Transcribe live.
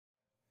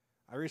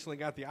I recently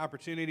got the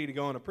opportunity to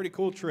go on a pretty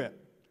cool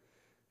trip.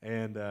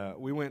 And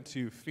we went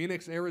to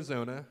Phoenix,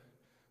 Arizona.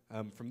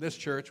 From this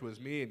church was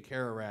me and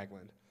Kara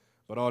Ragland.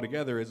 But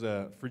altogether, as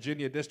a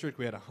Virginia district,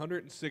 we had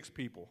 106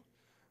 people,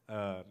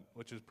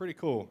 which is pretty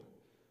cool.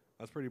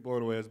 I was pretty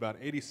blown away. It was about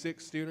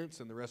 86 students,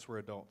 and the rest were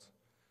adults.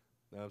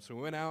 So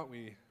we went out.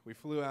 We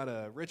flew out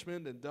of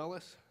Richmond and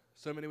Dulles.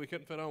 So many we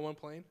couldn't fit on one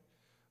plane.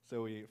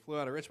 So we flew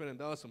out of Richmond and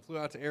Dulles and flew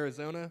out to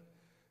Arizona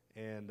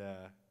and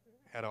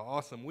had an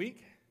awesome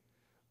week.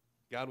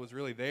 God was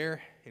really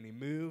there, and he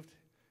moved.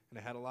 And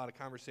I had a lot of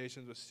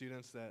conversations with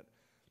students that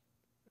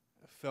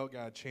felt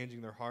God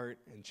changing their heart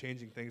and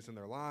changing things in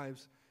their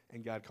lives,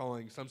 and God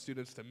calling some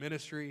students to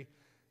ministry,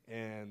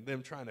 and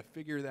them trying to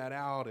figure that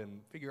out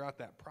and figure out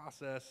that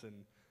process,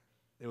 and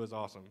it was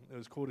awesome. It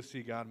was cool to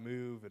see God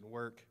move and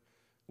work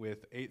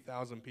with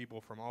 8,000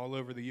 people from all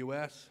over the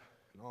U.S.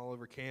 and all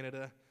over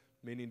Canada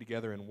meeting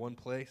together in one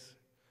place.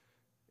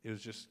 It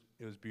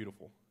was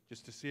beautiful.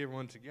 Just to see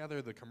everyone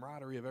together, the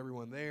camaraderie of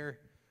everyone there.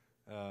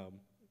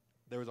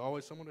 There was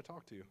always someone to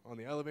talk to on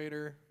the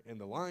elevator, in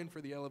the line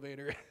for the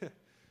elevator. There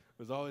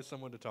was always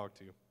someone to talk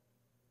to.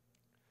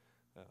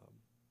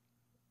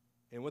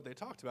 And what they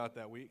talked about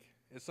that week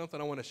is something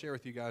I want to share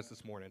with you guys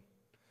this morning.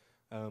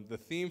 The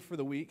theme for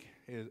the week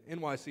is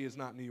NYC is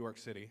not New York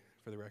City,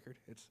 for the record.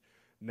 It's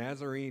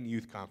Nazarene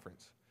Youth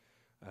Conference.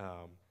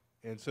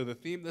 And so the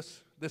theme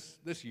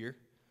this year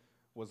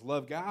was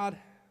love God,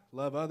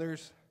 love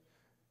others,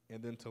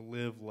 and then to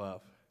live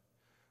love.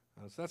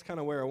 So that's kind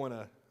of where I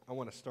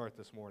want to start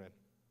this morning.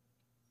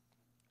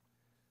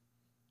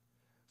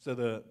 So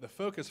the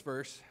focus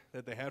verse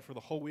that they had for the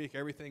whole week,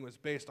 everything was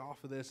based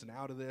off of this and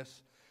out of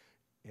this,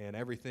 and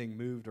everything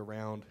moved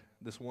around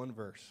this one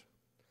verse.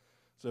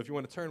 So if you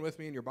want to turn with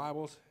me in your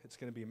Bibles, it's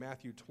going to be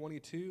Matthew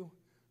 22,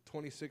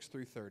 26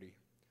 through 30. And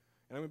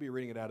I'm going to be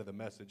reading it out of the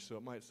Message, so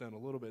it might sound a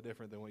little bit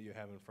different than what you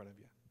have in front of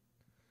you.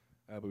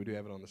 But we do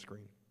have it on the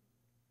screen.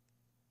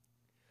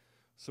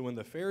 So when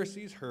the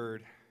Pharisees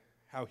heard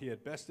how he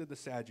had bested the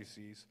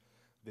Sadducees,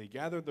 they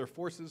gathered their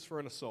forces for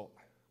an assault.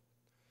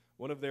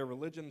 One of their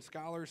religion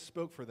scholars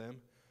spoke for them,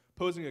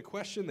 posing a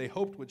question they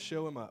hoped would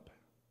show him up.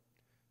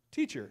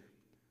 Teacher,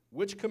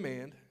 which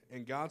command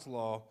in God's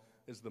law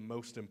is the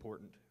most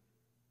important?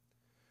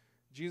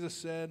 Jesus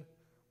said,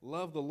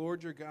 love the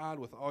Lord your God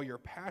with all your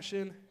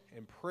passion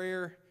and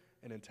prayer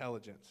and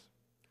intelligence.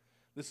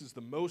 This is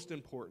the most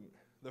important,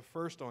 the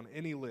first on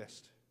any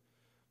list.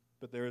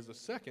 But there is a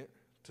second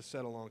to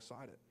set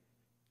alongside it.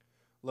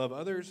 Love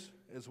others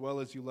as well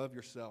as you love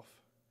yourself.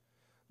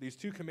 These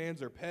two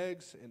commands are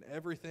pegs, and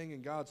everything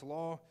in God's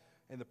law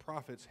and the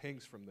prophets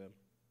hangs from them.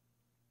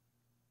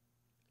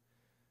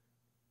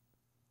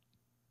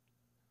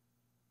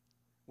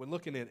 When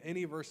looking at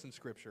any verse in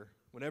Scripture,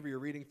 whenever you're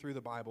reading through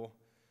the Bible,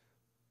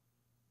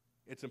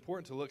 it's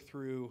important to look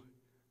through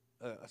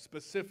a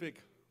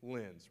specific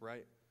lens,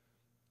 right?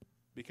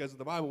 Because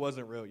the Bible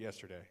wasn't wrote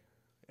yesterday.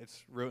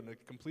 It's wrote in a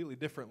completely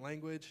different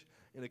language,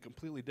 in a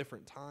completely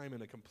different time,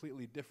 in a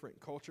completely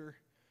different culture,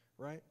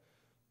 right?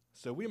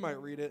 So we might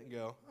read it and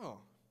go, oh,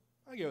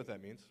 I get what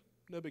that means.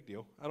 No big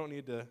deal. I don't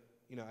need to,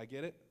 I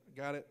get it,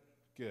 got it,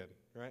 good,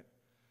 right?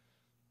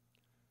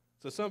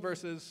 So some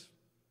verses,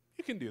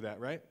 you can do that,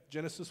 right?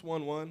 Genesis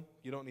 1:1,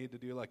 you don't need to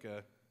do like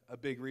a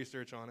big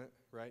research on it,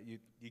 right?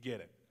 You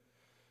get it.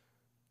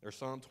 Or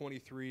Psalm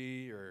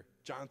 23 or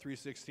John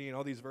 3:16,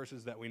 all these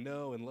verses that we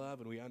know and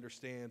love and we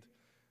understand,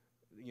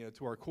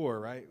 to our core,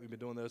 right? We've been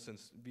doing those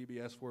since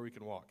VBS 4 We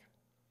Can Walk.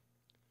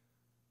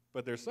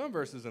 But there's some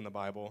verses in the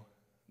Bible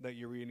that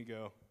you read and you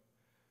go,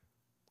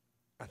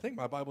 I think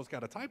my Bible's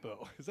got a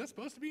typo. Is that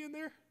supposed to be in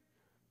there?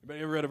 Anybody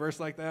ever read a verse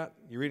like that?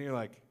 You read and you're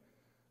like,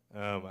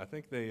 I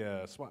think they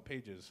swap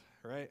pages,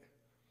 right?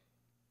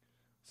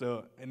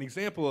 So an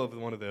example of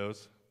one of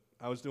those,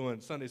 I was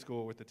doing Sunday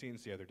school with the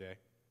teens the other day,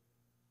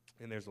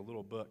 and there's a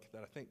little book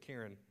that I think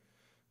Karen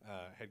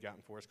had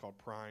gotten for us called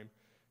Prime,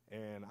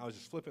 and I was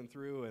just flipping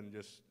through and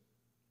just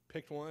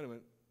picked one and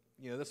went,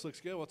 this looks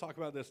good. We'll talk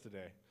about this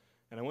today.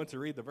 And I went to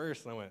read the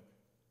verse, and I went,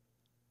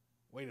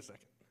 wait a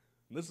second.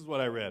 And this is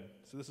what I read.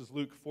 So this is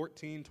Luke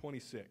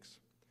 14:26.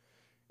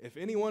 If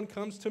anyone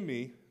comes to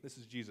me, this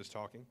is Jesus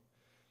talking,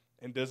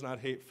 and does not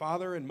hate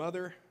father and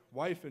mother,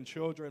 wife and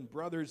children,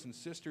 brothers and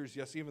sisters,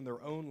 yes, even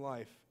their own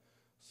life,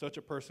 such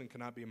a person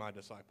cannot be my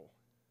disciple.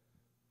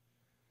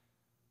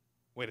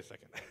 Wait a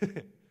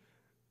second.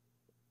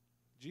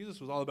 Jesus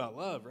was all about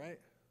love, right?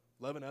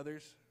 Loving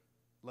others,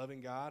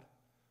 loving God.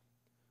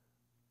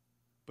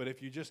 But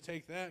if you just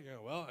take that,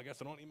 well, I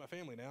guess I don't need my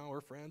family now or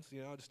friends,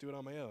 I'll just do it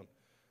on my own.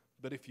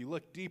 But if you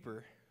look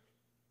deeper,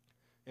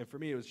 and for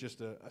me it was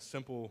just a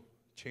simple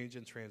change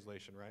in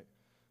translation, right?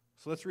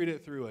 So let's read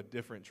it through a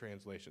different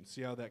translation,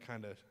 see how that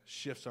kind of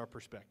shifts our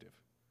perspective.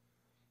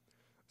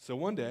 So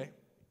one day,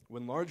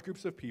 when large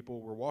groups of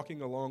people were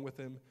walking along with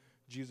him,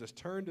 Jesus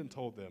turned and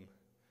told them,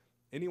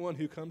 anyone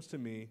who comes to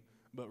me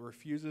but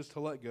refuses to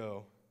let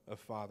go of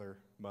father,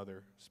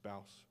 mother,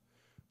 spouse,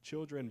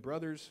 children,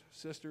 brothers,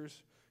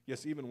 sisters,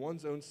 yes, even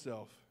one's own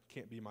self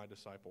can't be my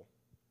disciple.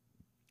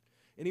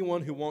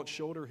 Anyone who won't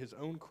shoulder his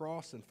own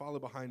cross and follow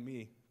behind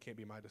me can't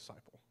be my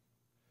disciple.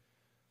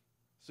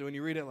 So when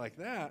you read it like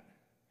that,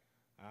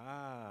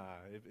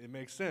 it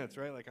makes sense,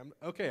 right? Like,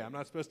 I'm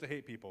not supposed to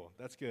hate people.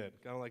 That's good.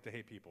 I don't like to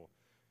hate people.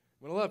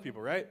 I'm going to love people,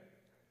 right?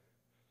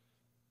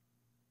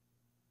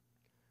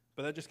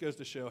 But that just goes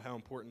to show how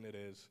important it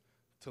is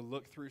to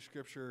look through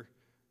Scripture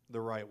the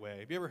right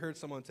way. Have you ever heard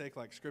someone take,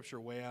 like, Scripture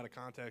way out of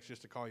context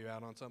just to call you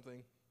out on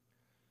something?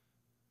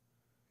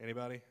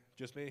 Anybody?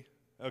 Just me?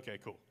 Okay,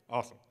 cool.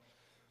 Awesome.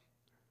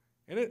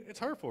 And it's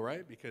hurtful,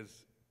 right?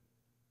 Because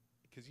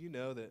you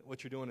know that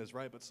what you're doing is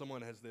right, but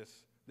someone has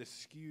this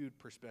skewed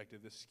perspective,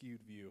 this skewed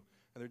view,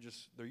 and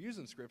they're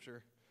using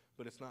Scripture,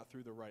 but it's not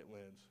through the right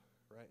lens,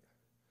 right?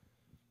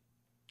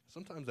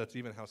 Sometimes that's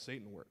even how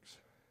Satan works.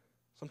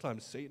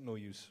 Sometimes Satan will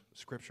use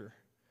Scripture.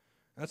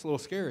 That's a little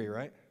scary,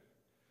 right?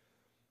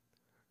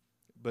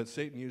 But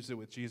Satan used it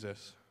with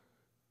Jesus,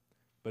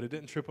 but it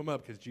didn't trip him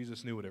up because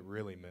Jesus knew what it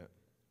really meant.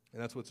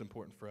 And that's what's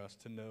important for us,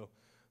 to know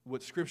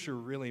what Scripture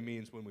really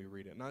means when we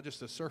read it. Not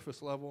just a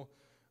surface level,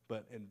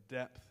 but in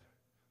depth,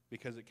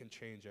 because it can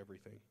change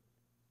everything.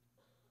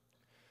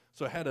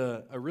 So I had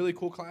a really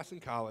cool class in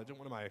college, and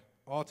one of my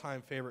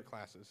all-time favorite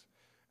classes.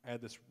 I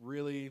had this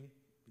really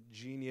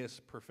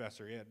genius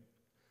professor. He had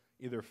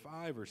either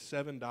 5 or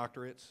 7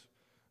 doctorates.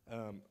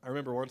 I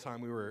remember one time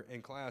we were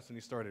in class, and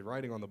he started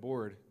writing on the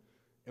board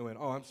and went,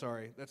 "Oh, I'm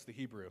sorry, that's the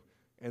Hebrew,"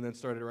 and then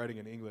started writing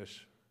in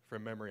English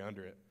from memory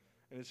under it.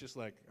 And it's just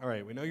like, all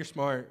right, we know you're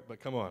smart, but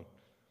come on.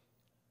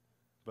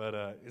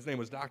 But his name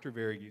was Dr.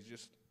 Verrig. He's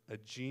just a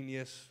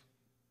genius,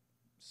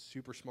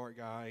 super smart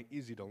guy,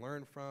 easy to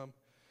learn from.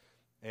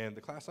 And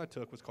the class I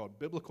took was called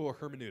Biblical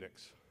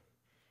Hermeneutics.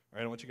 All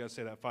right, I want you guys to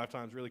say that 5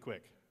 times really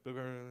quick. All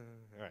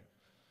right.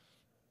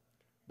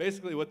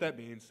 Basically what that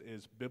means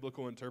is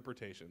biblical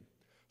interpretation.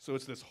 So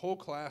it's this whole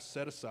class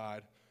set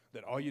aside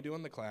that all you do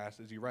in the class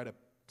is you write a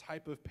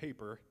type of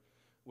paper,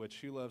 which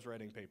who loves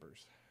writing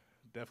papers?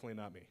 Definitely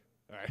not me.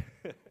 All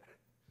right.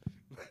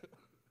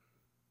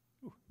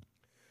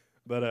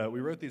 But we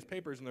wrote these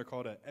papers, and they're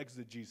called an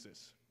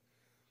exegesis,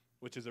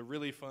 which is a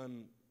really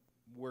fun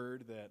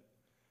word that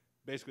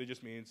basically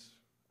just means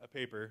a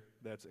paper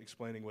that's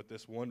explaining what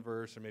this one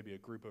verse or maybe a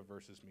group of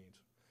verses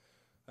means.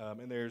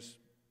 And there's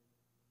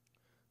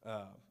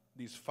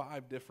these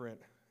 5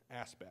 different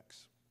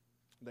aspects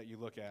that you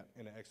look at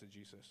in an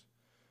exegesis.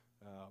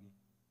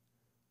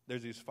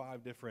 There's these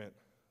 5 different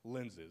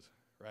lenses,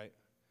 right?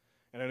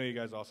 And I know you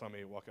guys all saw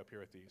me walk up here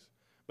with these.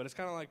 But it's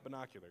kind of like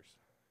binoculars,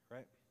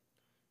 right?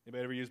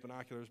 Anybody ever used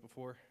binoculars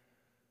before?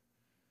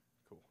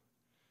 Cool.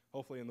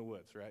 Hopefully in the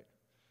woods, right?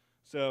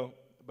 So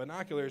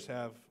binoculars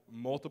have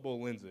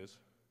multiple lenses,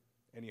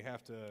 and you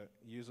have to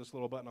use this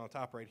little button on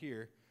top right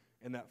here,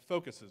 and that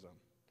focuses them.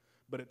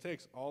 But it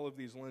takes all of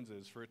these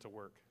lenses for it to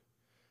work.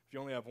 If you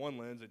only have one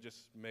lens, it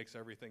just makes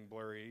everything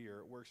blurry, or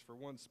it works for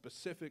one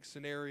specific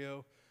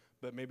scenario,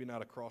 but maybe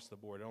not across the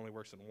board. It only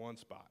works in one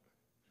spot.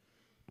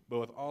 But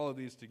with all of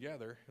these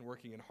together and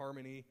working in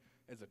harmony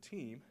as a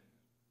team,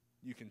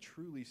 you can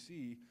truly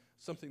see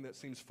something that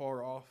seems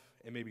far off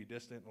and maybe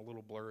distant and a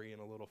little blurry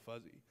and a little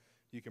fuzzy.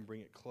 You can bring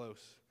it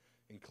close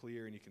and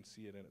clear, and you can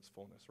see it in its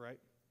fullness, right?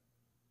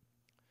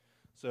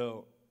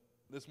 So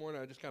this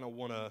morning I just kind of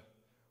want to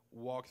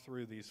walk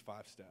through these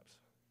 5 steps,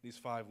 these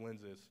 5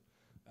 lenses,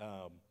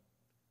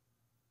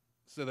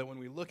 so that when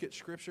we look at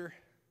Scripture,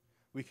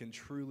 we can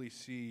truly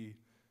see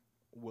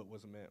what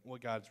was meant,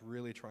 what God's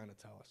really trying to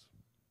tell us.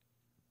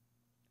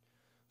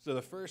 So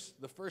the first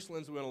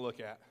lens we want to look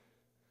at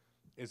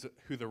is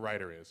who the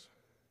writer is.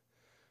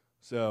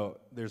 So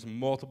there's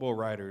multiple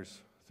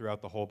writers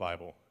throughout the whole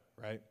Bible,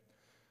 right?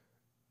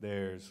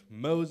 There's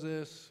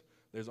Moses,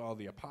 there's all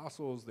the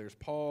apostles, there's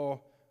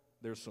Paul,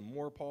 there's some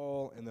more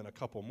Paul, and then a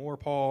couple more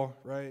Paul,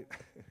 right?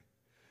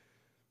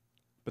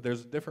 But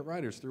there's different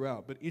writers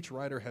throughout, but each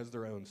writer has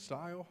their own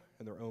style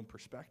and their own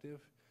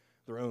perspective,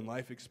 their own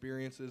life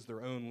experiences,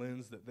 their own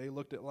lens that they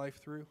looked at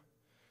life through.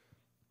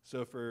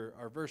 So for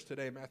our verse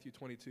today, Matthew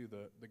 22,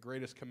 the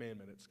greatest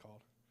commandment, it's called.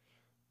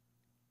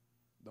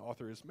 The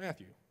author is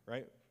Matthew,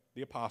 right?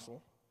 The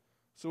apostle.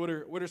 So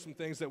what are some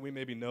things that we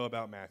maybe know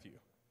about Matthew?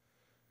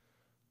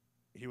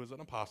 He was an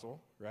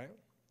apostle, right?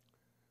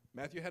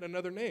 Matthew had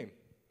another name.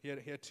 He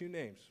had 2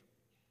 names.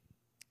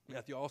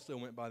 Matthew also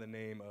went by the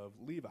name of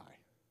Levi,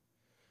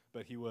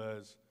 but he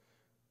was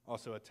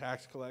also a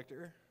tax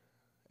collector.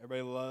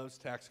 Everybody loves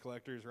tax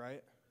collectors,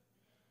 right?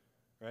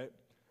 Right?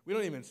 We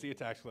don't even see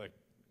tax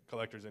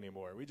collectors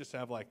anymore. We just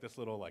have like this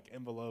little like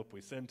envelope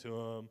we send to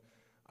them.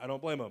 I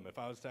don't blame them. If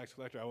I was a tax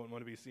collector, I wouldn't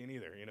want to be seen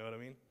either. You know what I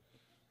mean?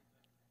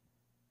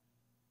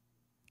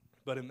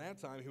 But in that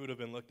time, he would have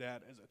been looked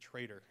at as a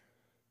traitor,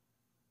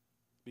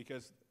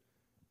 because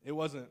it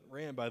wasn't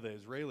ran by the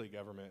Israeli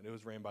government. It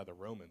was ran by the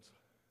Romans.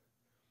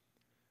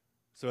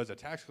 So as a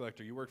tax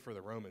collector, you worked for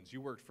the Romans.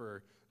 You worked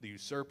for the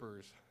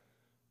usurpers,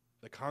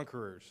 the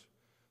conquerors,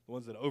 the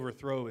ones that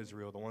overthrow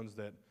Israel, the ones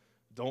that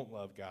don't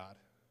love God.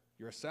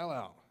 You're a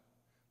sellout.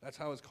 That's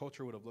how his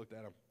culture would have looked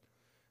at him.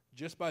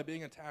 Just by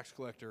being a tax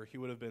collector, he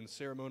would have been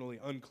ceremonially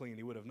unclean.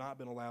 He would have not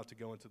been allowed to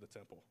go into the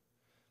temple.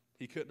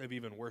 He couldn't have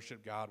even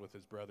worshiped God with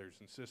his brothers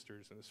and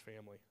sisters and his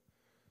family.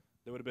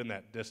 There would have been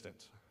that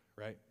distance,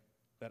 right?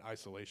 That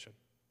isolation.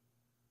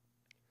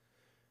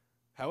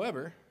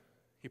 However,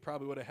 he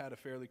probably would have had a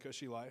fairly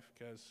cushy life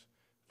because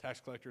tax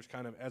collectors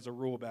kind of, as a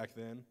rule back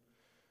then,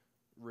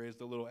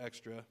 raised a little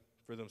extra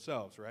for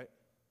themselves, right?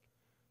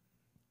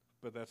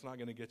 But that's not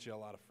going to get you a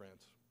lot of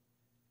friends.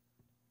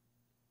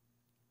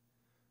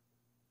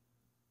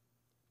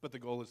 But the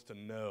goal is to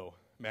know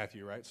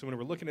Matthew, right? So when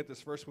we're looking at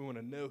this verse, we want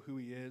to know who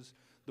he is,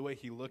 the way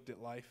he looked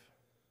at life.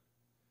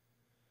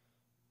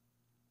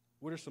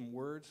 What are some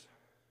words,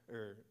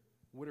 or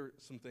what are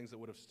some things that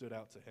would have stood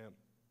out to him?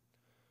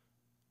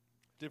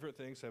 Different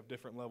things have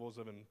different levels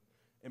of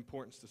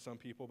importance to some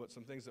people, but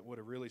some things that would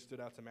have really stood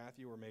out to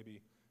Matthew were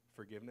maybe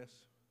forgiveness,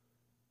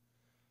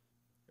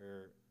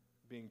 or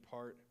being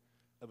part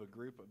of a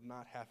group, of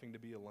not having to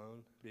be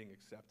alone, being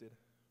accepted.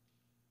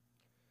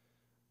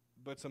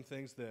 But some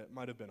things that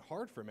might have been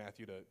hard for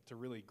Matthew to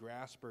really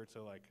grasp or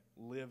to like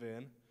live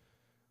in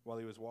while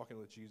he was walking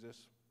with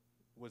Jesus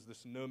was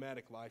this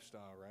nomadic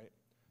lifestyle, right?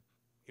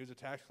 He was a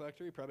tax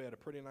collector. He probably had a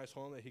pretty nice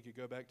home that he could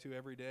go back to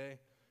every day,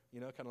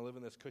 kind of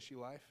living this cushy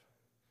life.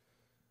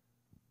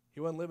 He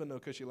wasn't living no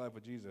cushy life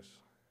with Jesus,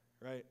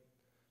 right?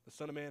 The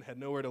Son of Man had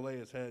nowhere to lay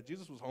his head.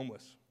 Jesus was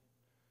homeless.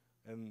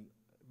 And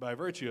by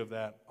virtue of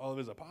that, all of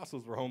his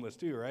apostles were homeless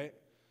too, right?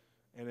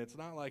 And it's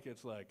not like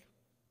it's like,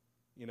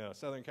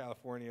 Southern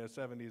California,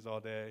 70s all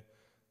day.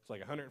 It's like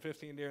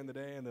 115 during the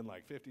day and then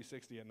like 50,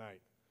 60 at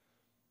night.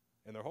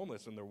 And they're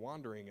homeless and they're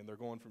wandering and they're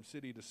going from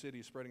city to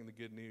city spreading the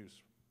good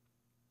news.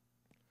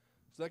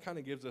 So that kind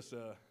of gives us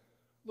a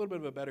little bit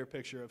of a better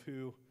picture of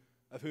who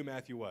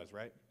Matthew was,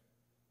 right?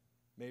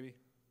 Maybe,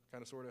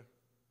 kind of, sort of,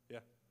 yeah.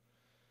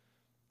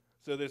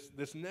 So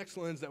this next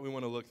lens that we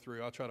want to look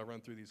through, I'll try to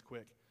run through these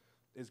quick,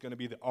 is going to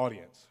be the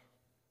audience.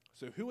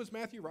 So who was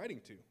Matthew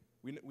writing to?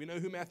 We know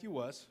who Matthew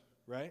was,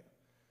 right?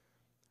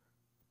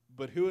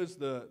 But who is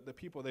the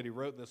people that he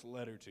wrote this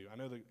letter to? I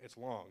know that it's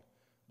long,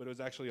 but it was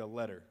actually a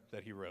letter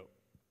that he wrote.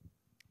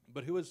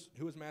 But who is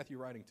Matthew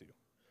writing to?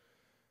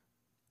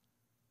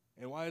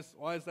 And why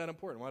is that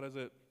important? Why does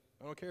it?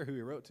 I don't care who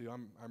he wrote to.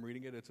 I'm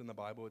reading it. It's in the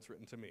Bible. It's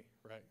written to me,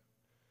 right?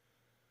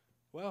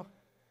 Well,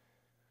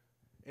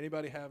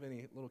 anybody have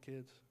any little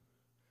kids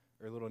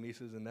or little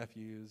nieces and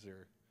nephews,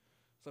 or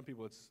some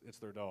people it's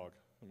their dog.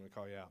 I'm going to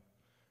call you out,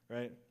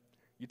 right?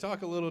 You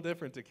talk a little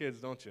different to kids,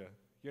 don't you?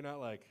 You're not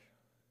like,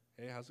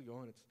 hey, how's it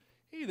going? It's,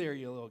 hey there,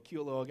 you little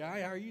cute little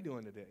guy. How are you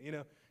doing today?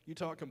 You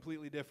talk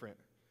completely different.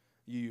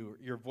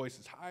 Your voice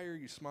is higher.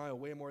 You smile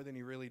way more than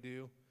you really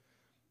do.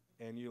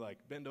 And you like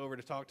bend over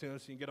to talk to them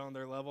so you can get on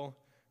their level,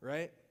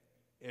 right?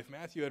 If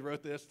Matthew had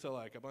wrote this to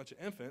like a bunch of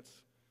infants,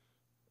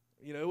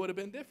 it would have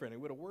been different.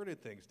 It would have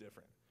worded things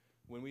different.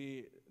 When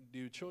we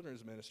do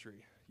children's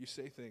ministry, you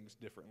say things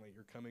differently.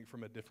 You're coming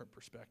from a different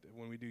perspective.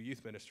 When we do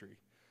youth ministry,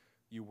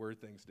 you word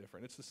things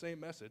different. It's the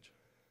same message,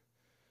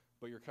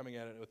 but you're coming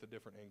at it with a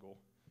different angle.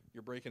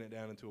 You're breaking it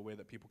down into a way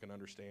that people can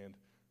understand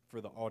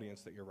for the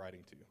audience that you're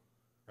writing to,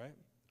 right?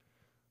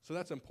 So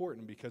that's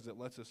important because it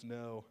lets us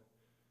know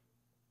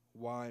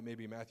why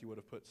maybe Matthew would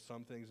have put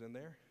some things in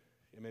there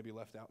and maybe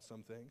left out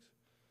some things.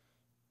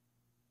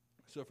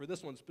 So for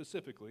this one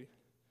specifically,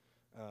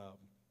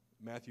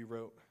 Matthew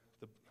wrote,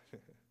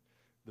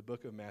 the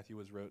book of Matthew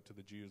was wrote to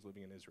the Jews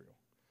living in Israel.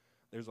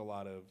 There's a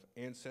lot of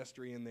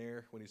ancestry in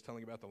there when he's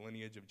telling about the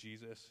lineage of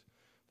Jesus.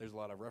 There's a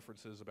lot of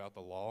references about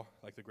the law,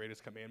 like the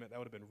greatest commandment. That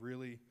would have been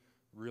really,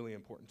 really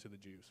important to the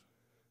Jews.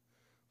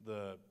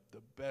 The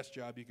best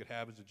job you could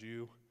have as a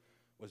Jew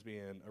was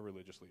being a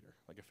religious leader,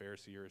 like a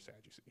Pharisee or a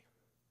Sadducee.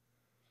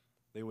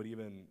 They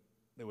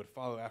would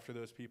follow after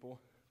those people.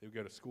 They would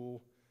go to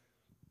school,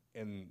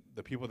 and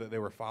the people that they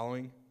were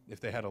following, if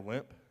they had a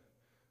limp,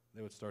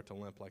 they would start to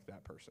limp like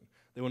that person.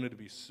 They wanted to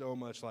be so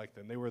much like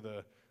them. They were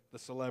the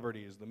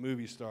celebrities, the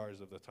movie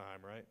stars of the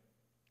time, right?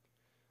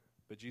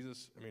 But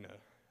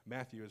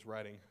Matthew is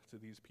writing to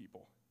these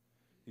people,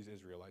 these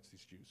Israelites,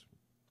 these Jews.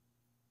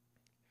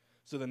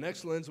 So the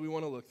next lens we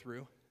want to look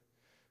through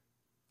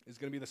is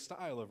going to be the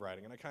style of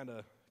writing, and I kind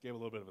of gave a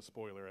little bit of a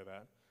spoiler of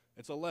that.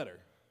 It's a letter,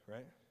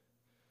 right?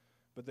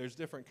 But there's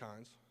different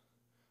kinds.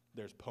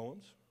 There's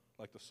poems,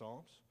 like the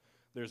Psalms.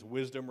 There's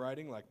wisdom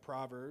writing, like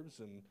Proverbs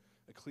and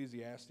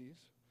Ecclesiastes.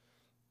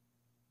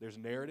 There's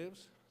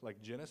narratives,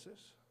 like Genesis.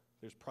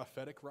 There's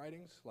prophetic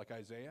writings, like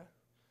Isaiah.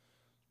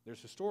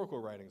 There's historical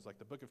writings, like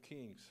the Book of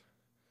Kings.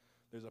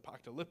 There's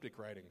apocalyptic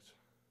writings,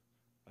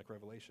 like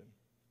Revelation.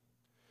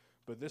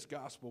 But this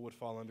gospel would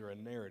fall under a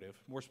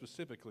narrative. More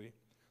specifically,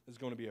 this is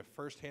going to be a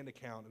first-hand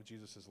account of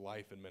Jesus'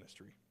 life and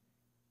ministry.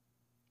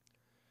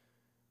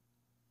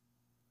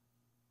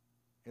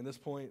 In this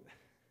point,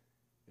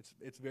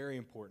 it's very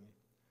important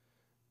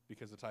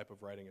because the type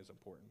of writing is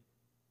important.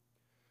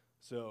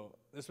 So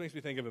this makes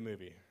me think of a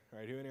movie,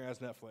 right? Who in here has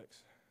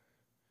Netflix?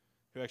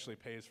 Who actually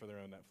pays for their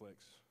own Netflix?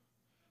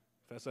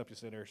 Fess up, you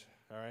sinners.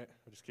 All right?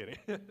 I'm just kidding.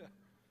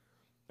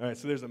 All right,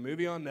 so there's a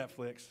movie on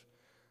Netflix.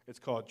 It's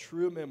called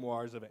True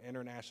Memoirs of an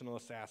International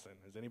Assassin.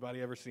 Has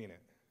anybody ever seen it?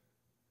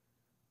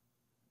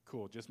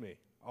 Cool, just me.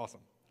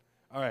 Awesome.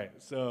 All right,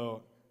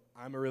 so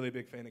I'm a really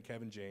big fan of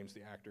Kevin James,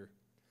 the actor,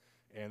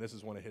 and this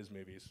is one of his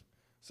movies.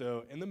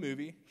 So in the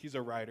movie, he's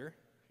a writer,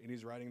 and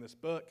he's writing this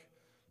book,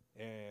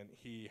 and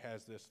he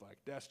has this like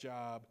desk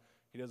job.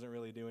 He doesn't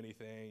really do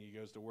anything. He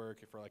goes to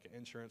work for like an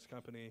insurance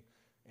company,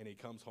 and he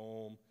comes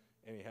home,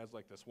 and he has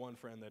like this one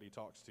friend that he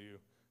talks to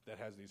that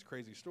has these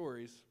crazy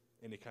stories,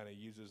 and he kind of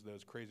uses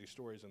those crazy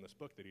stories in this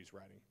book that he's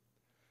writing.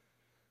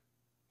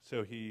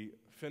 So he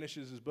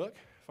finishes his book,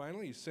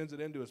 finally. He sends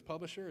it in to his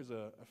publisher as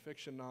a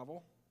fiction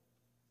novel,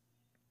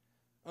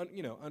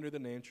 under the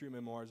name True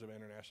Memoirs of an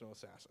International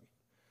Assassin.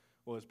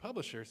 Well, his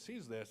publisher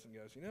sees this and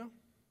goes,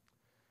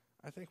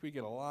 I think we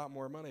get a lot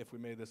more money if we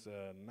made this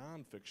a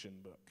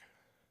nonfiction book.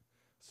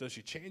 So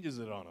she changes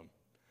it on him.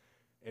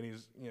 And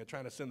he's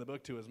trying to send the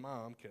book to his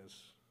mom because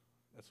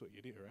that's what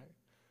you do, right?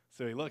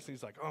 So he looks and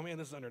he's like, oh, man,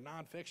 this is under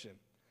nonfiction.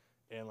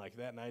 And like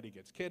that night he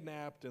gets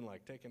kidnapped and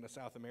like taken to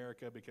South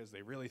America because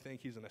they really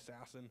think he's an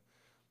assassin.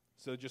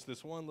 So just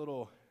this one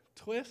little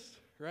twist,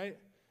 right,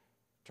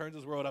 turns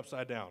his world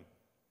upside down.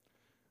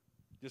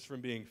 Just from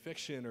being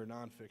fiction or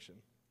nonfiction.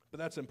 But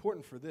that's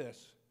important for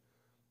this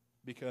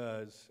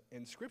because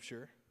in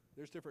Scripture,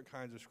 there's different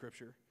kinds of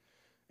Scripture.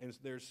 And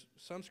there's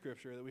some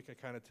Scripture that we can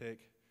kind of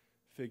take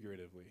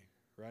figuratively,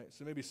 right?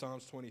 So maybe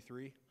Psalms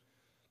 23.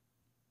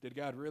 Did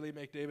God really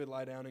make David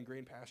lie down in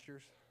green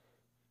pastures?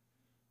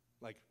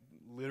 Like,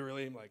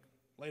 literally, like,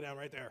 lay down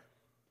right there,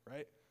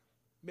 right?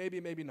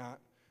 Maybe, maybe not.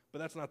 But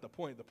that's not the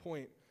point. The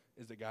point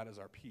is that God is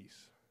our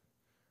peace,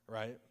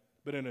 right?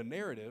 But in a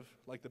narrative,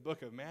 like the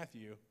book of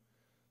Matthew,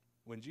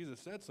 when Jesus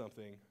said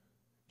something,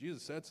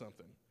 Jesus said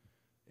something.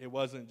 It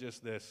wasn't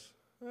just this,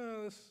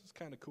 oh, this is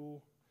kind of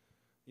cool,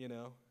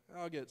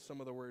 I'll get some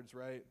of the words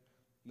right.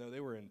 No,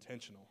 they were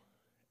intentional.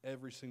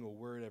 Every single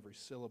word, every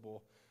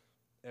syllable,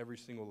 every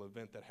single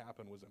event that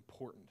happened was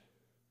important.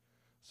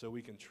 So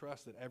we can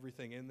trust that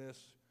everything in this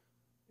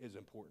is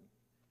important.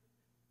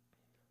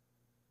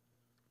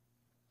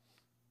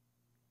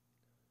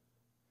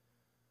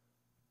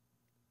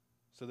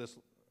 So this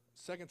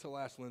second to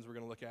last lens we're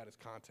going to look at is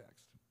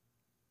context.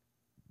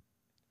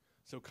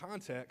 So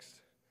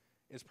context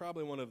is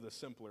probably one of the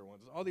simpler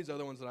ones. All these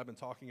other ones that I've been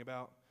talking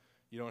about,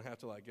 you don't have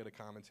to like get a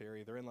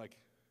commentary. They're in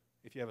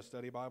if you have a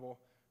study Bible,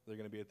 they're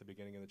going to be at the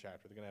beginning of the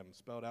chapter. They're going to have them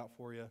spelled out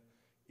for you.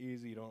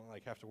 Easy, you don't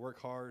have to work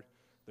hard.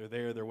 They're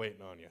there, they're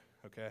waiting on you,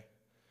 okay?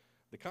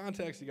 The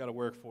context you got to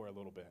work for a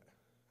little bit,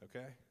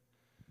 okay?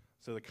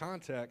 So the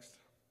context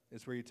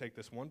is where you take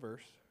this one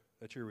verse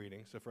that you're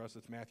reading. So for us,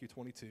 it's Matthew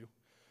 22,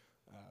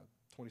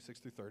 26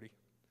 through 30.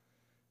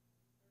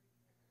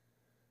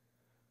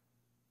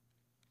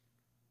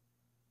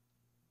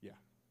 Yeah,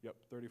 yep,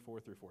 34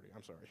 through 40.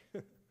 I'm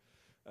sorry.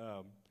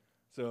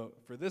 So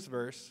for this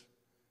verse,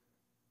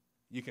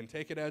 you can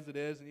take it as it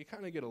is, and you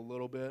kind of get a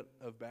little bit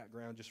of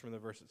background just from the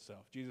verse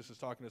itself. Jesus is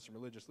talking to some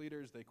religious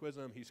leaders. They quiz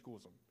him. He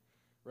schools them,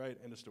 right?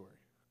 End of story.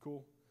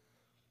 Cool.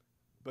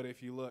 But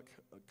if you look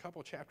a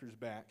couple chapters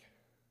back,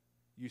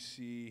 you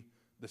see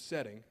the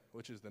setting,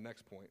 which is the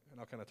next point, and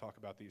I'll kind of talk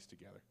about these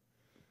together.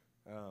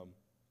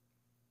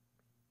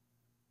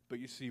 But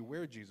you see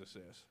where Jesus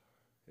is,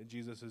 and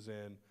Jesus is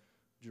in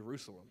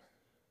Jerusalem,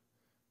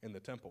 in the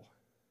temple.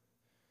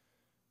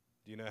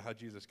 Do you know how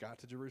Jesus got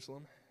to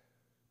Jerusalem?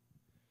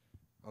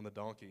 On the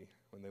donkey,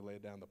 when they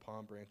laid down the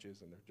palm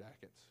branches and their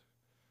jackets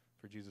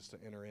for Jesus to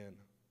enter in.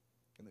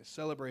 And they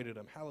celebrated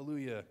him.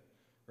 Hallelujah,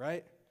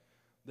 right?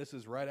 This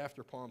is right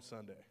after Palm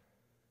Sunday.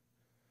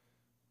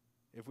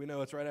 If we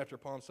know it's right after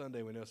Palm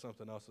Sunday, we know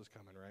something else is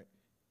coming, right?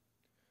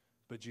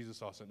 But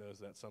Jesus also knows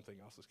that something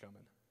else is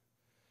coming.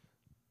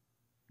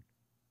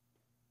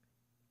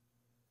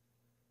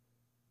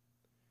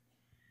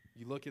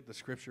 You look at the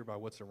Scripture by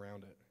what's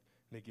around it,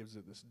 and it gives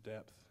it this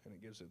depth, and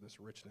it gives it this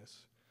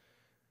richness.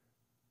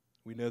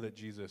 We know that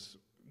Jesus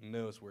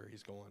knows where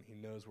he's going. He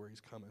knows where he's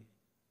coming.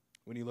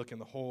 When you look in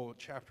the whole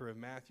chapter of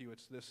Matthew,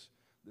 it's this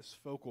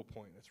focal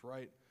point. It's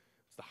right.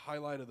 It's the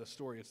highlight of the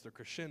story. It's the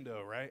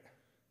crescendo, right?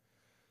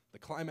 The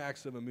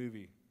climax of a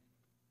movie.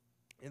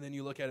 And then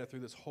you look at it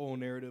through this whole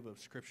narrative of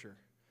Scripture,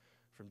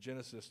 from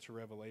Genesis to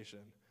Revelation.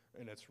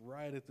 And it's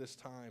right at this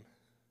time.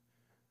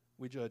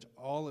 We judge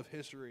all of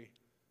history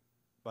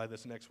by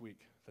this next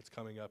week that's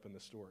coming up in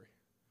the story.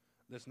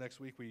 This next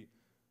week,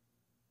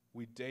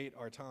 we date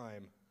our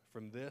time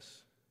from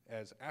this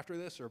as after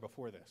this or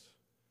before this,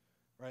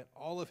 right?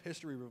 All of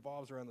history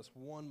revolves around this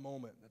one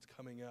moment that's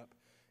coming up,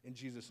 and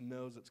Jesus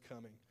knows it's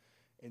coming.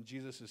 And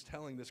Jesus is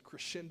telling this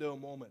crescendo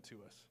moment to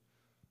us.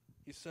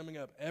 He's summing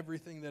up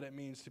everything that it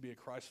means to be a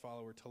Christ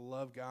follower, to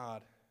love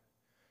God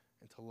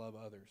and to love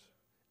others.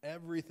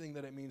 Everything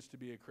that it means to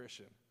be a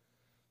Christian.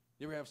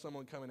 You ever have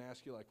someone come and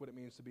ask you what it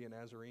means to be a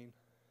Nazarene?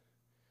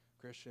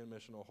 Christian,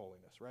 missional,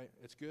 holiness, right?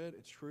 It's good,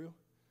 it's true.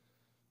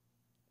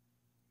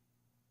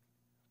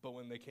 But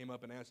when they came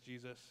up and asked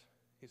Jesus,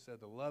 he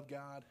said to love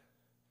God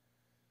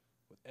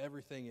with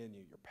everything in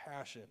you, your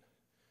passion,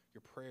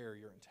 your prayer,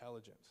 your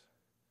intelligence.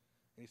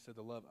 And he said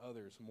to love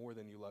others more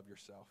than you love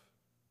yourself.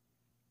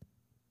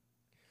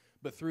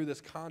 But through this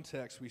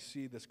context, we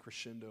see this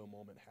crescendo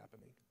moment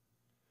happening.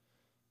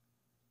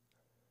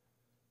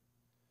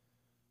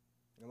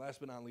 And last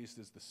but not least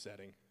is the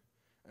setting.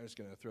 I'm just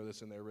going to throw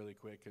this in there really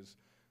quick because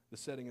the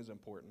setting is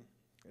important.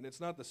 And it's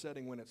not the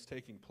setting when it's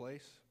taking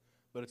place,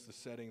 but it's the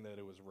setting that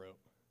it was wrote.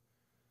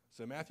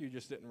 So Matthew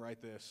just didn't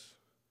write this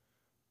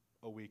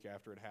a week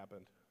after it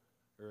happened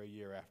or a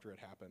year after it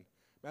happened.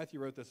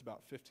 Matthew wrote this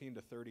about 15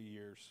 to 30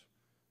 years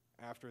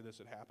after this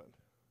had happened.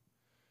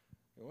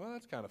 Well,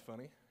 that's kind of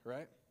funny,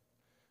 right?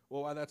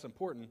 Well, why that's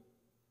important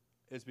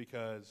is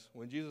because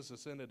when Jesus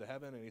ascended to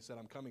heaven and he said,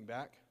 I'm coming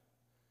back,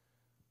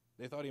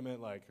 they thought he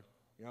meant like,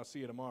 I'll see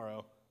you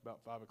tomorrow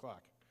about 5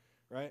 o'clock,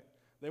 right?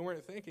 They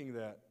weren't thinking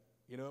that,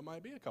 it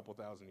might be a couple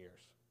thousand years.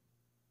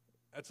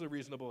 That's a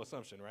reasonable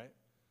assumption, right?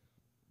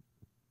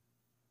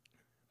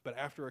 But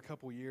after a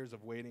couple years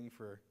of waiting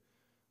for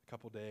a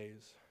couple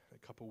days,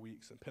 a couple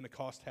weeks, and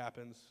Pentecost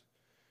happens,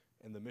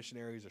 and the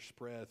missionaries are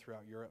spread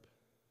throughout Europe,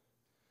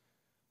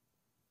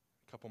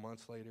 a couple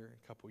months later,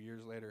 a couple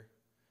years later,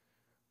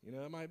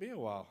 it might be a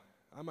while.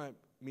 I might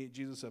meet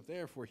Jesus up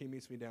there before he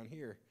meets me down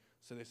here.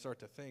 So they start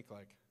to think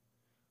like,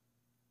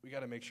 we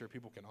got to make sure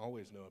people can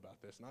always know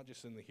about this, not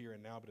just in the here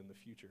and now, but in the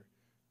future.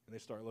 And they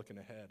start looking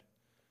ahead.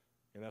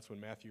 And that's when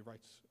Matthew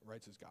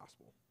writes his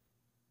gospel.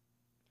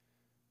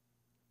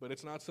 But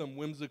it's not some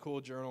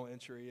whimsical journal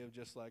entry of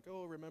just like,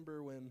 oh,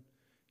 remember when,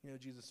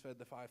 Jesus fed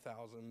the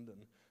 5,000 and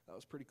that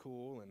was pretty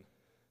cool. And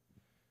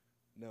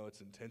no,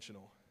 it's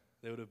intentional.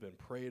 They would have been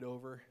prayed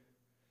over.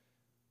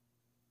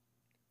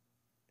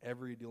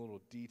 Every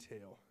little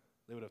detail.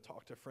 They would have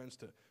talked to friends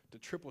to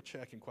triple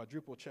check and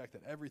quadruple check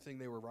that everything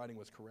they were writing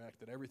was correct,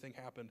 that everything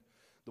happened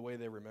the way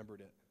they remembered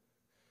it.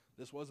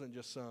 This wasn't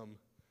just some,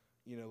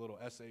 little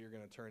essay you're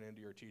going to turn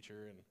into your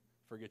teacher and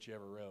forget you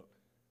ever wrote.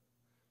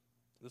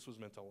 This was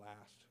meant to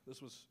last.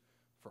 This was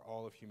for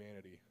all of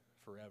humanity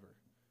forever.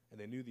 And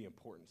they knew the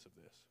importance of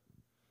this.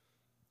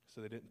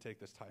 So they didn't take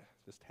this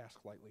task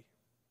lightly.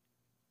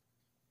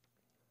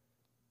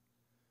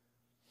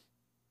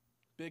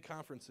 Big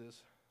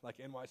conferences like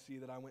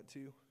NYC that I went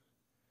to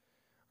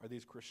are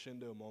these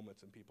crescendo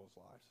moments in people's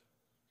lives.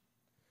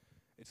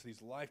 It's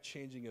these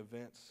life-changing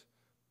events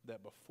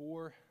that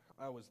before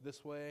I was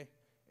this way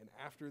and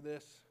after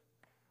this,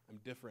 I'm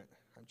different.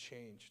 I'm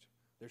changed.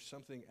 There's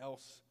something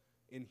else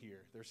in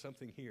here. There's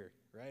something here,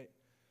 right?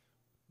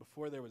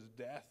 Before there was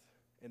death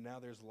and now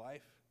there's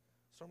life.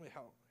 It's normally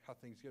how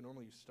things go.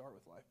 Normally you start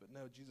with life. But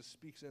no, Jesus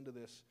speaks into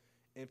this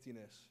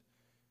emptiness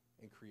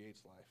and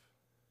creates life.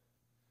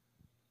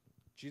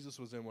 Jesus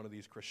was in one of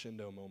these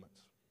crescendo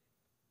moments.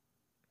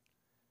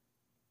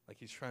 Like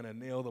he's trying to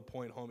nail the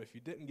point home. If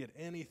you didn't get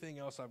anything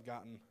else I've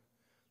gotten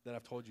that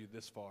I've told you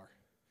this far,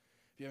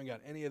 if you haven't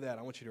got any of that,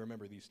 I want you to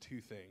remember these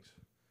two things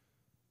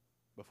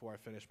before I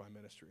finish my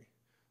ministry.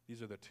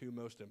 These are the two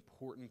most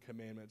important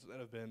commandments that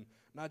have been,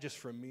 not just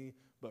from me,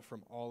 but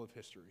from all of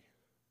history,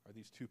 are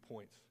these 2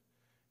 points,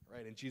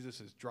 right? And Jesus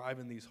is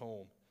driving these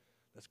home,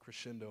 this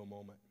crescendo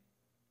moment.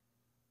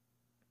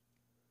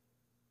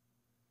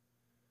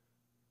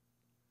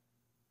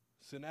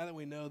 So now that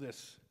we know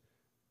this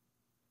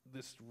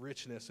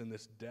richness and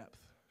this depth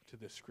to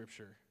this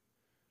scripture,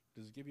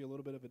 does it give you a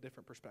little bit of a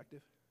different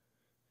perspective?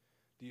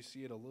 Do you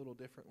see it a little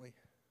differently?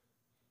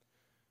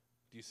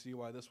 Do you see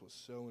why this was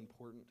so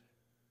important?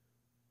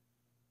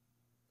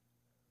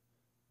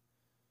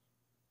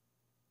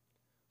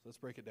 So let's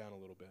break it down a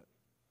little bit.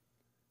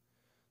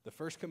 The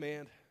first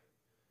command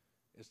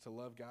is to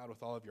love God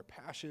with all of your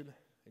passion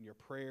and your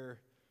prayer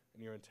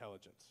and your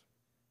intelligence.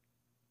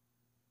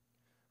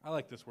 I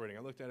like this wording. I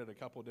looked at it a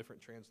couple different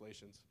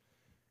translations,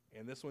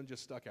 and this one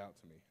just stuck out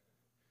to me.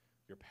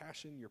 Your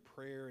passion, your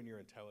prayer, and your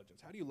intelligence.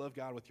 How do you love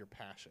God with your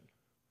passion?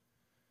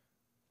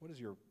 What is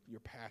your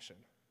passion?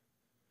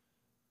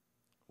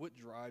 What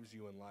drives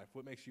you in life?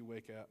 What makes you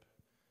wake up?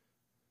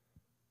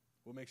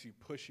 What makes you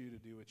push you to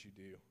do what you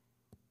do?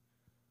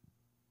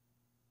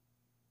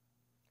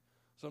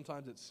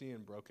 Sometimes it's seeing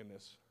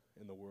brokenness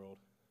in the world.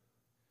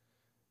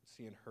 It's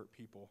seeing hurt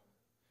people,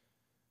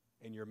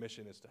 and your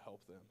mission is to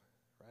help them,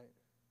 right?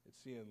 It's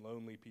seeing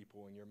lonely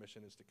people, and your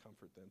mission is to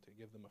comfort them, to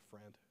give them a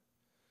friend.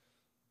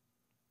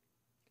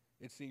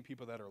 It's seeing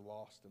people that are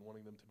lost and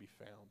wanting them to be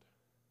found.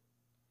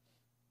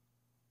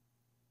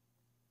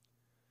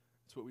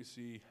 It's what we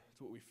see,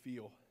 it's what we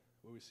feel,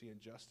 what we see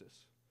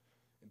injustice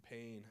and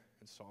pain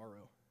and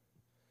sorrow.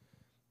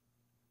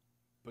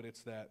 But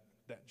it's that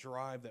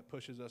drive that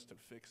pushes us to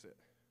fix it.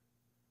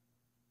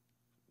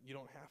 You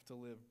don't have to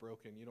live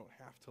broken. You don't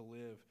have to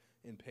live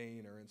in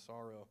pain or in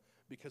sorrow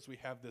because we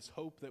have this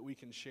hope that we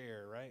can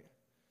share, right?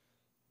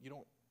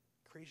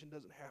 Creation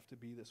doesn't have to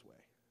be this way.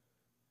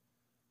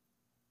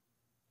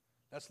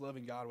 That's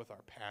loving God with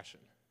our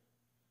passion.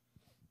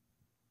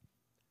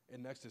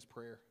 And next is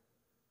prayer.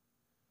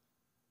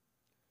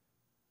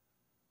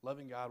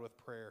 Loving God with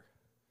prayer.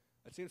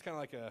 It seems kind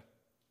of like a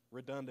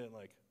redundant,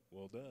 like,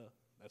 well, duh,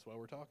 that's why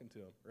we're talking to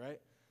him, right?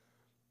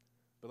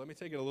 But let me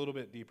take it a little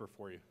bit deeper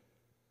for you.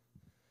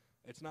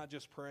 It's not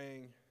just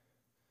praying,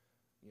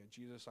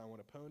 Jesus, I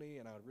want a pony,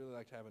 and I would really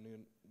like to have a new,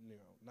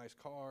 nice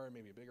car,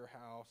 maybe a bigger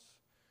house,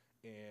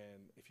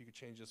 and if you could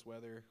change this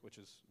weather, which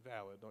is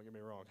valid, don't get me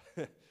wrong.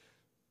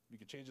 you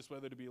could change this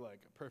weather to be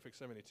like a perfect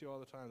 72 all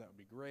the time, that would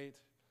be great.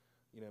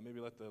 Maybe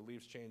let the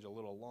leaves change a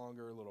little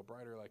longer, a little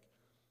brighter. Like,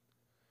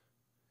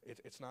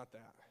 it's not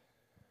that.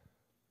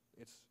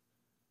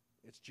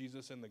 It's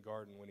Jesus in the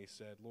garden when he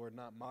said, Lord,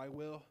 not my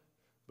will,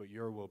 but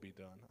your will be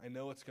done. I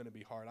know it's going to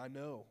be hard. I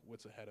know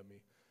what's ahead of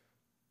me,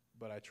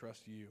 but I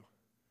trust you.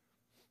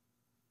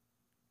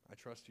 I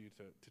trust you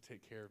to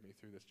take care of me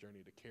through this journey,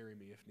 to carry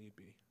me if need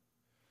be.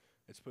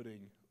 It's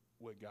putting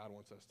what God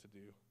wants us to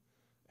do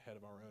ahead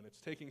of our own.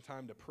 It's taking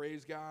time to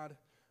praise God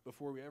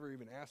before we ever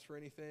even ask for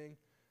anything,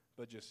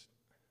 but just,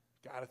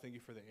 God, I thank you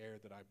for the air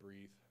that I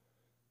breathe.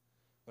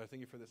 Lord, I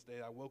thank you for this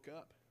day I woke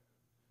up.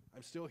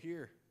 I'm still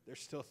here. There's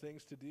still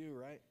things to do,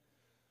 right?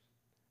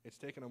 It's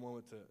taking a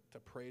moment to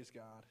praise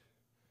God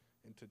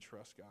and to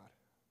trust God.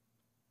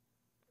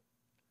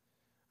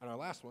 And our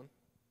last one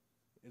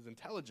is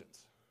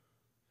intelligence.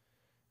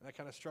 And that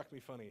kind of struck me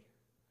funny.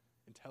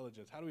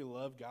 Intelligence. How do we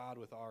love God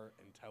with our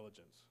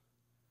intelligence?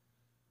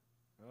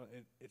 Well,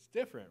 it's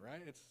different,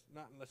 right? It's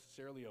not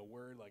necessarily a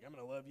word like, I'm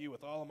going to love you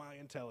with all of my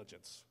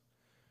intelligence.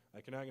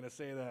 Like, you're not going to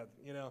say that,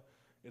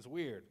 it's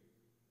weird.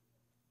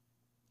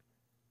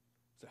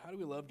 So how do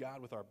we love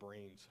God with our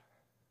brains?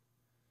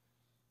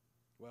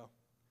 Well,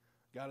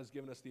 God has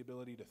given us the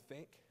ability to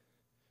think,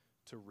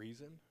 to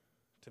reason,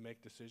 to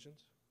make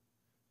decisions,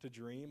 to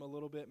dream a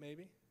little bit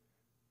maybe.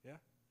 Yeah?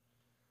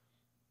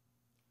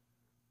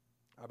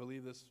 I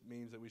believe this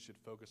means that we should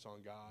focus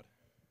on God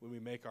when we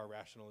make our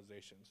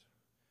rationalizations,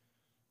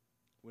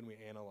 when we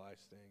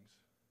analyze things,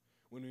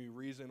 when we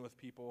reason with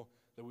people,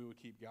 that we would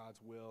keep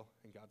God's will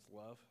and God's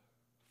love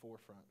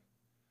forefront.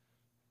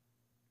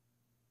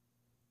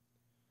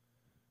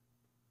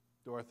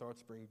 Do our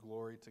thoughts bring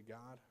glory to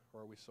God,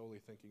 or are we solely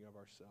thinking of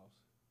ourselves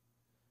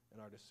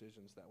and our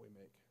decisions that we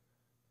make?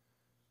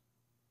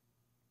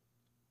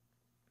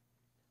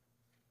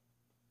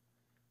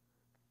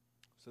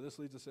 So this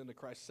leads us into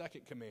Christ's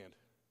second command.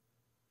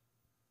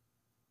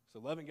 So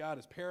loving God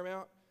is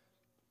paramount,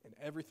 and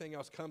everything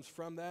else comes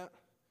from that,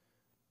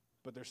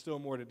 but there's still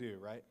more to do,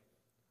 right?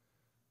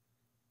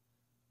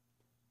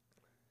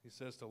 He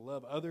says to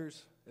love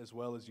others as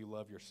well as you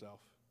love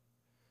yourself.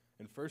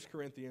 And 1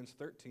 Corinthians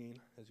 13,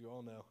 as you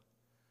all know,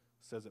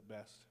 says it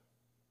best.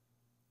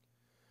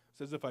 It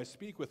says, if I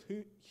speak with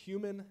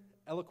human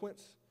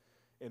eloquence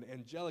and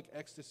angelic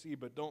ecstasy,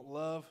 but don't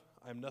love,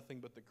 I'm nothing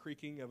but the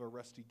creaking of a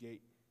rusty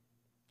gate.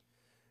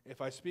 If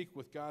I speak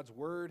with God's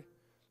word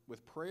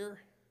with prayer,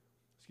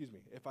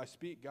 if I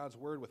speak God's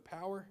word with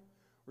power,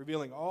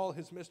 revealing all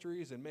his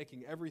mysteries and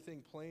making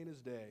everything plain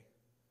as day.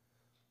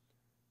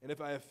 And if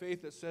I have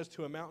faith that says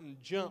to a mountain,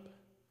 jump,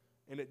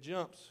 and it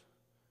jumps,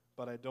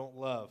 but I don't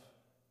love,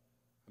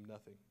 I'm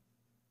nothing.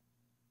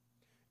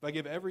 If I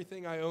give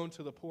everything I own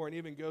to the poor and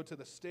even go to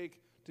the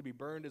stake to be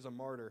burned as a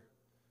martyr,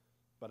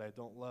 but I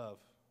don't love,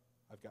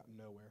 I've gotten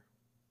nowhere.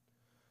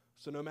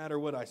 So no matter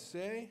what I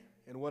say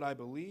and what I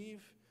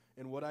believe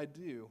and what I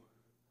do,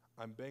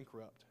 I'm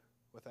bankrupt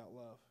without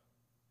love.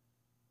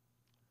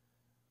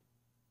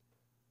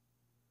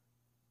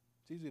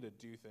 It's easy to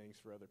do things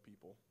for other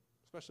people,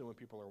 especially when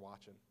people are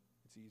watching.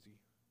 It's easy.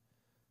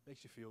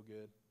 Makes you feel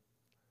good.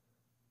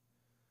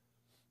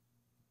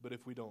 But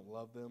if we don't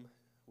love them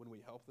when we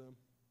help them,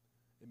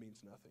 it means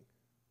nothing.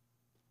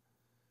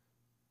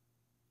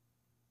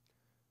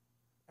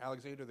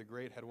 Alexander the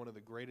Great had one of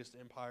the greatest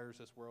empires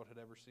this world had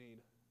ever seen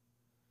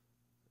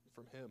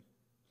from him.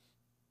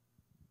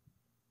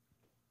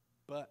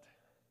 But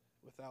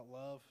without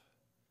love,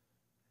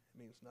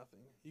 it means nothing.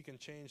 You can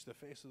change the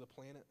face of the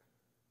planet,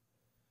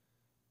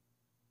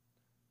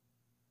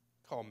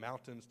 call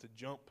mountains to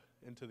jump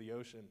into the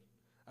ocean.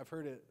 I've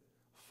heard it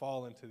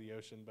fall into the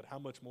ocean, but how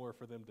much more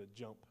for them to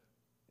jump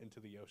into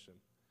the ocean?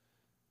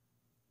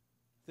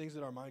 Things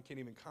that our mind can't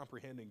even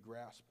comprehend and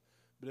grasp.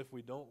 But if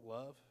we don't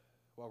love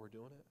while we're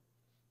doing it,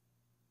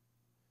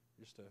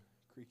 just a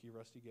creaky,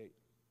 rusty gate.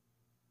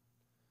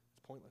 It's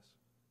pointless.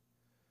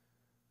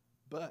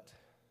 But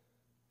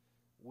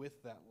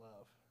with that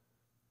love,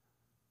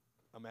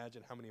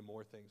 imagine how many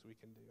more things we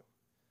can do.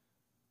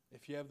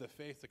 If you have the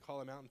faith to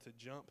call a mountain to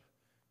jump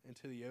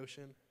into the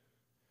ocean,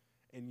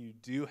 and you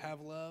do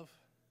have love,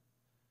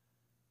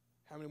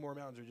 how many more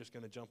mountains are just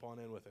going to jump on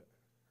in with it,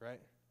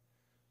 right?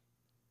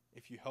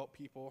 If you help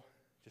people,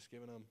 just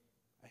giving them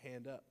a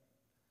hand up,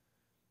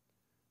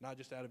 not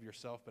just out of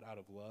yourself, but out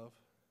of love.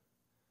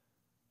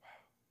 Wow.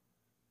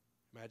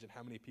 Imagine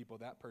how many people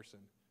that person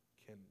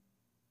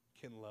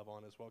can love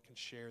on as well, can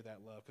share that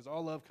love. Because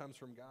all love comes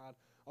from God.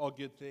 All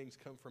good things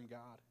come from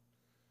God.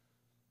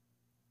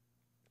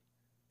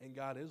 And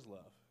God is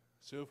love.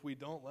 So if we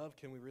don't love,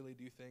 can we really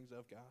do things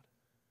of God?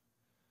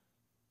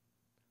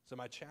 So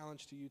my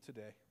challenge to you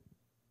today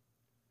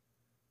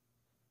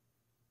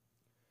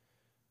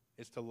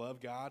is to love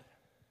God,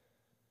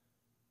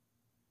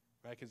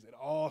 right? Because it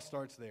all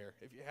starts there.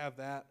 If you have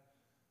that,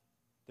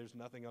 there's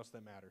nothing else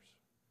that matters.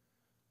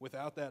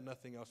 Without that,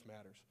 nothing else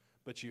matters.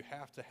 But you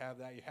have to have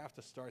that. You have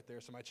to start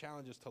there. So my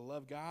challenge is to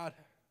love God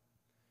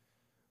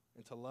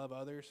and to love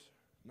others.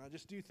 Not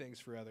just do things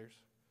for others,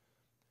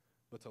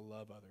 but to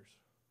love others.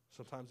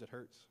 Sometimes it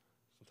hurts.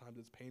 Sometimes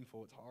it's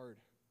painful, it's hard.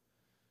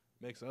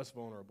 It makes us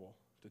vulnerable.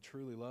 To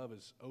truly love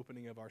is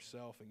opening of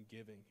ourself and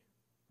giving,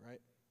 right?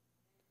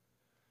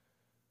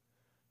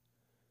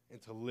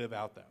 And to live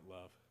out that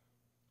love.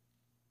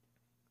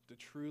 To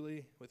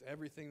truly, with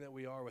everything that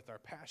we are, with our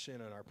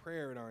passion and our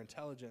prayer and our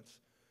intelligence,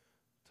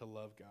 to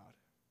love God.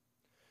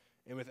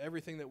 And with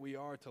everything that we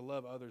are, to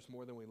love others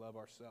more than we love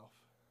ourselves.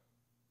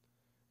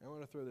 And I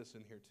want to throw this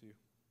in here too.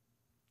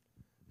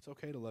 It's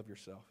okay to love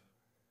yourself.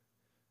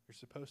 You're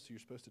supposed to. You're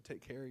supposed to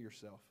take care of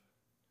yourself.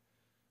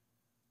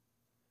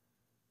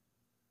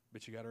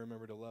 But you got to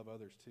remember to love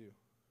others too.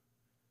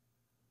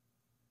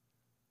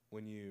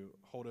 When you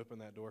hold open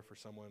that door for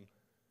someone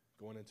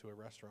going into a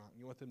restaurant,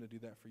 you want them to do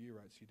that for you,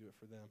 right? So you do it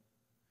for them.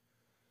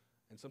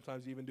 And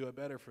sometimes you even do it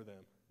better for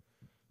them,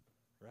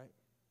 right?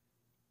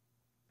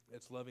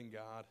 It's loving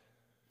God.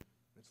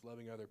 It's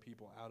loving other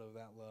people out of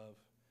that love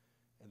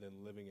and then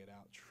living it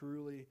out,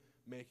 truly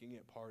making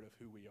it part of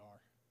who we are.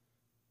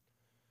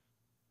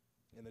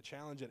 And the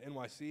challenge at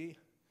NYC,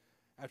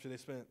 after they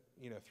spent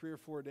 3 or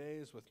 4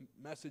 days with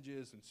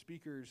messages and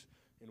speakers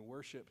and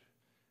worship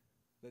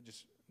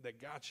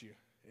that got you.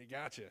 It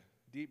got you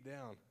deep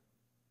down.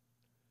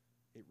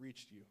 It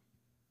reached you.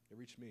 It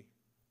reached me.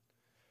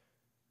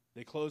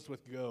 They closed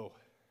with go.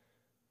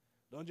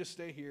 Don't just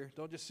stay here.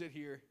 Don't just sit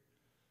here.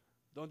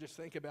 Don't just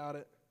think about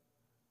it.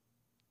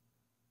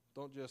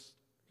 Don't just,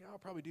 I'll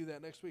probably do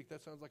that next week.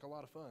 That sounds like a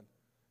lot of fun,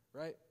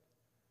 right?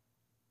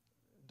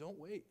 Don't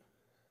wait.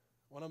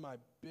 One of my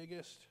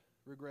biggest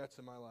regrets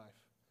in my life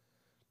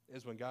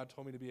is when God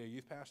told me to be a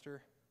youth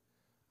pastor,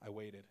 I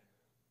waited.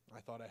 I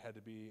thought I had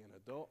to be an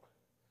adult.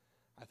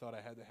 I thought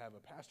I had to have a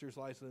pastor's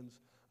license.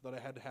 I thought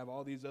I had to have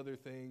all these other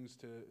things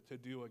to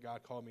do what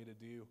God called me to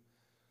do.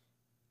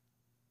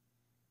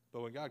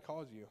 But when God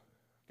calls you,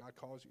 God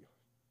calls you.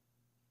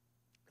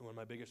 And one of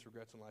my biggest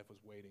regrets in life was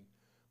waiting,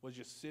 was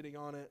just sitting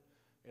on it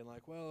and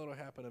like, well, it'll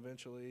happen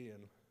eventually,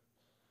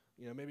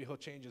 and maybe he'll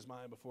change his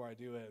mind before I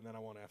do it, and then I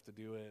won't have to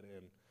do it.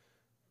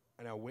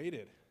 And I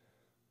waited.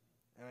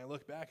 And I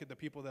look back at the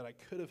people that I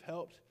could have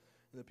helped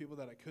and the people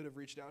that I could have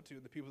reached out to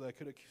and the people that I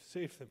could have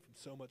saved them from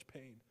so much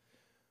pain.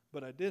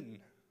 But I didn't,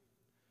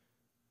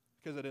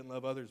 because I didn't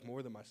love others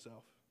more than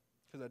myself,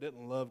 because I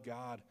didn't love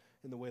God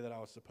in the way that I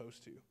was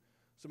supposed to.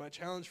 So my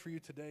challenge for you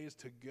today is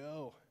to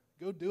go.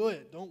 Go do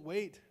it. Don't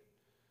wait.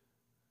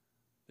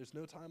 There's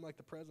no time like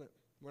the present.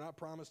 We're not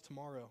promised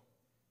tomorrow.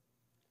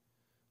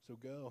 So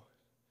go.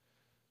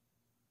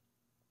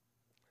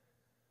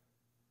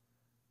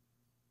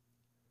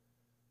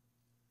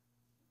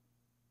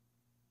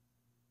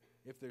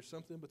 If there's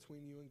something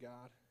between you and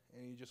God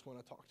and you just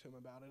want to talk to him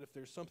about it, if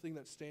there's something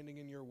that's standing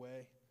in your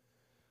way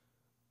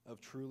of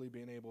truly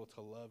being able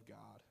to love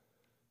God,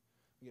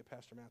 get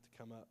Pastor Matt to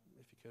come up,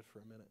 if you could, for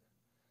a minute.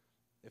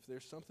 If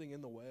there's something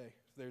in the way,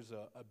 if there's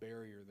a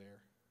barrier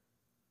there,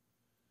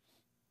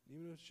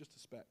 even if it's just a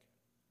speck,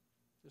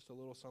 just a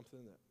little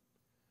something that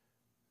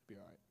be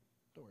all right.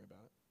 Don't worry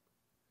about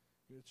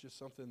it. It's just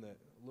something that,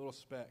 a little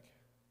speck,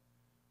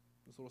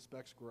 those little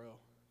specks grow.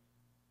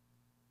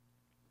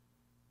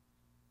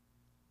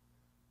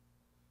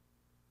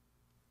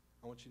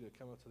 I want you to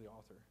come up to the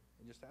altar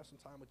and just have some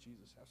time with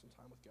Jesus, have some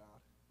time with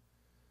God,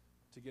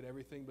 to get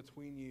everything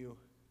between you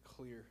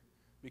clear.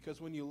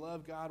 Because when you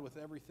love God with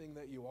everything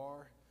that you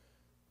are,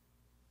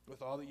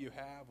 with all that you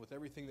have, with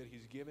everything that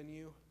he's given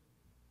you,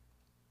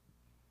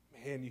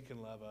 man, you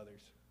can love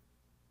others.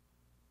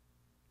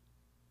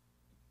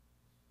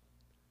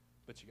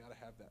 But you got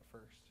to have that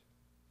first.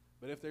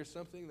 But if there's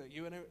something that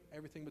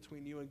everything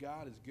between you and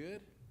God is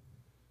good,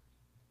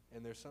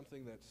 and there's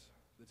something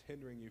that's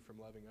hindering you from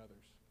loving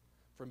others,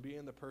 from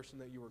being the person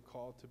that you were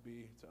called to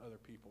be to other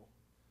people,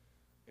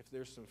 if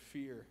there's some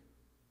fear,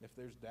 if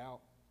there's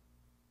doubt,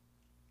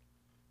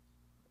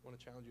 I want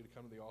to challenge you to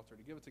come to the altar,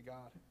 to give it to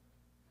God.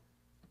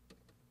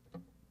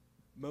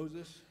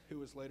 Moses, who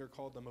was later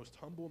called the most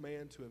humble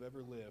man to have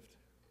ever lived,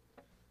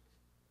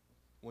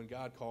 when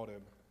God called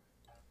him,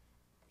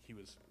 he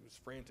was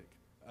frantic.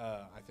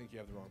 I think you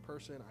have the wrong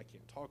person. I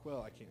can't talk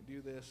well. I can't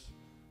do this.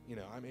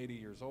 I'm 80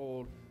 years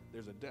old.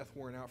 There's a death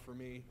warrant out for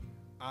me.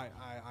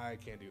 I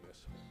can't do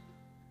this.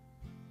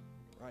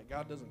 Right?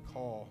 God doesn't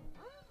call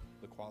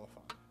the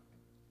qualified.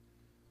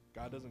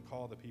 God doesn't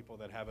call the people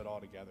that have it all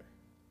together.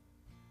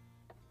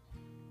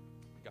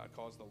 God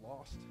calls the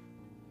lost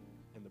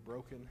and the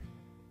broken.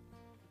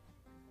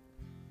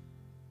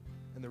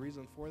 And the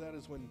reason for that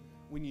is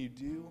when you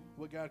do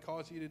what God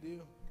calls you to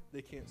do,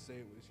 they can't say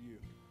it was you.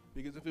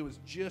 Because if it was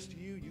just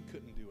you, you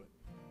couldn't do it.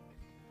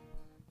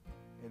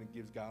 And it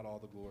gives God all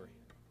the glory.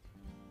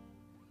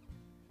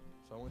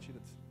 So I want you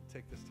to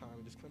take this time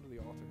and just come to the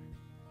altar.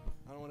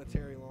 I don't want to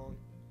tarry long.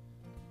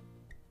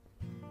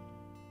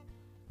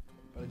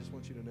 But I just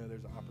want you to know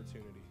there's an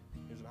opportunity.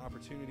 There's an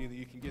opportunity that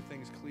you can get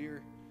things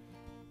clear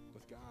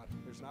with God.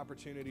 There's an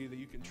opportunity that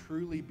you can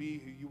truly be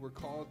who you were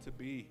called to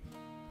be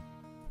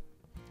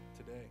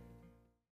today.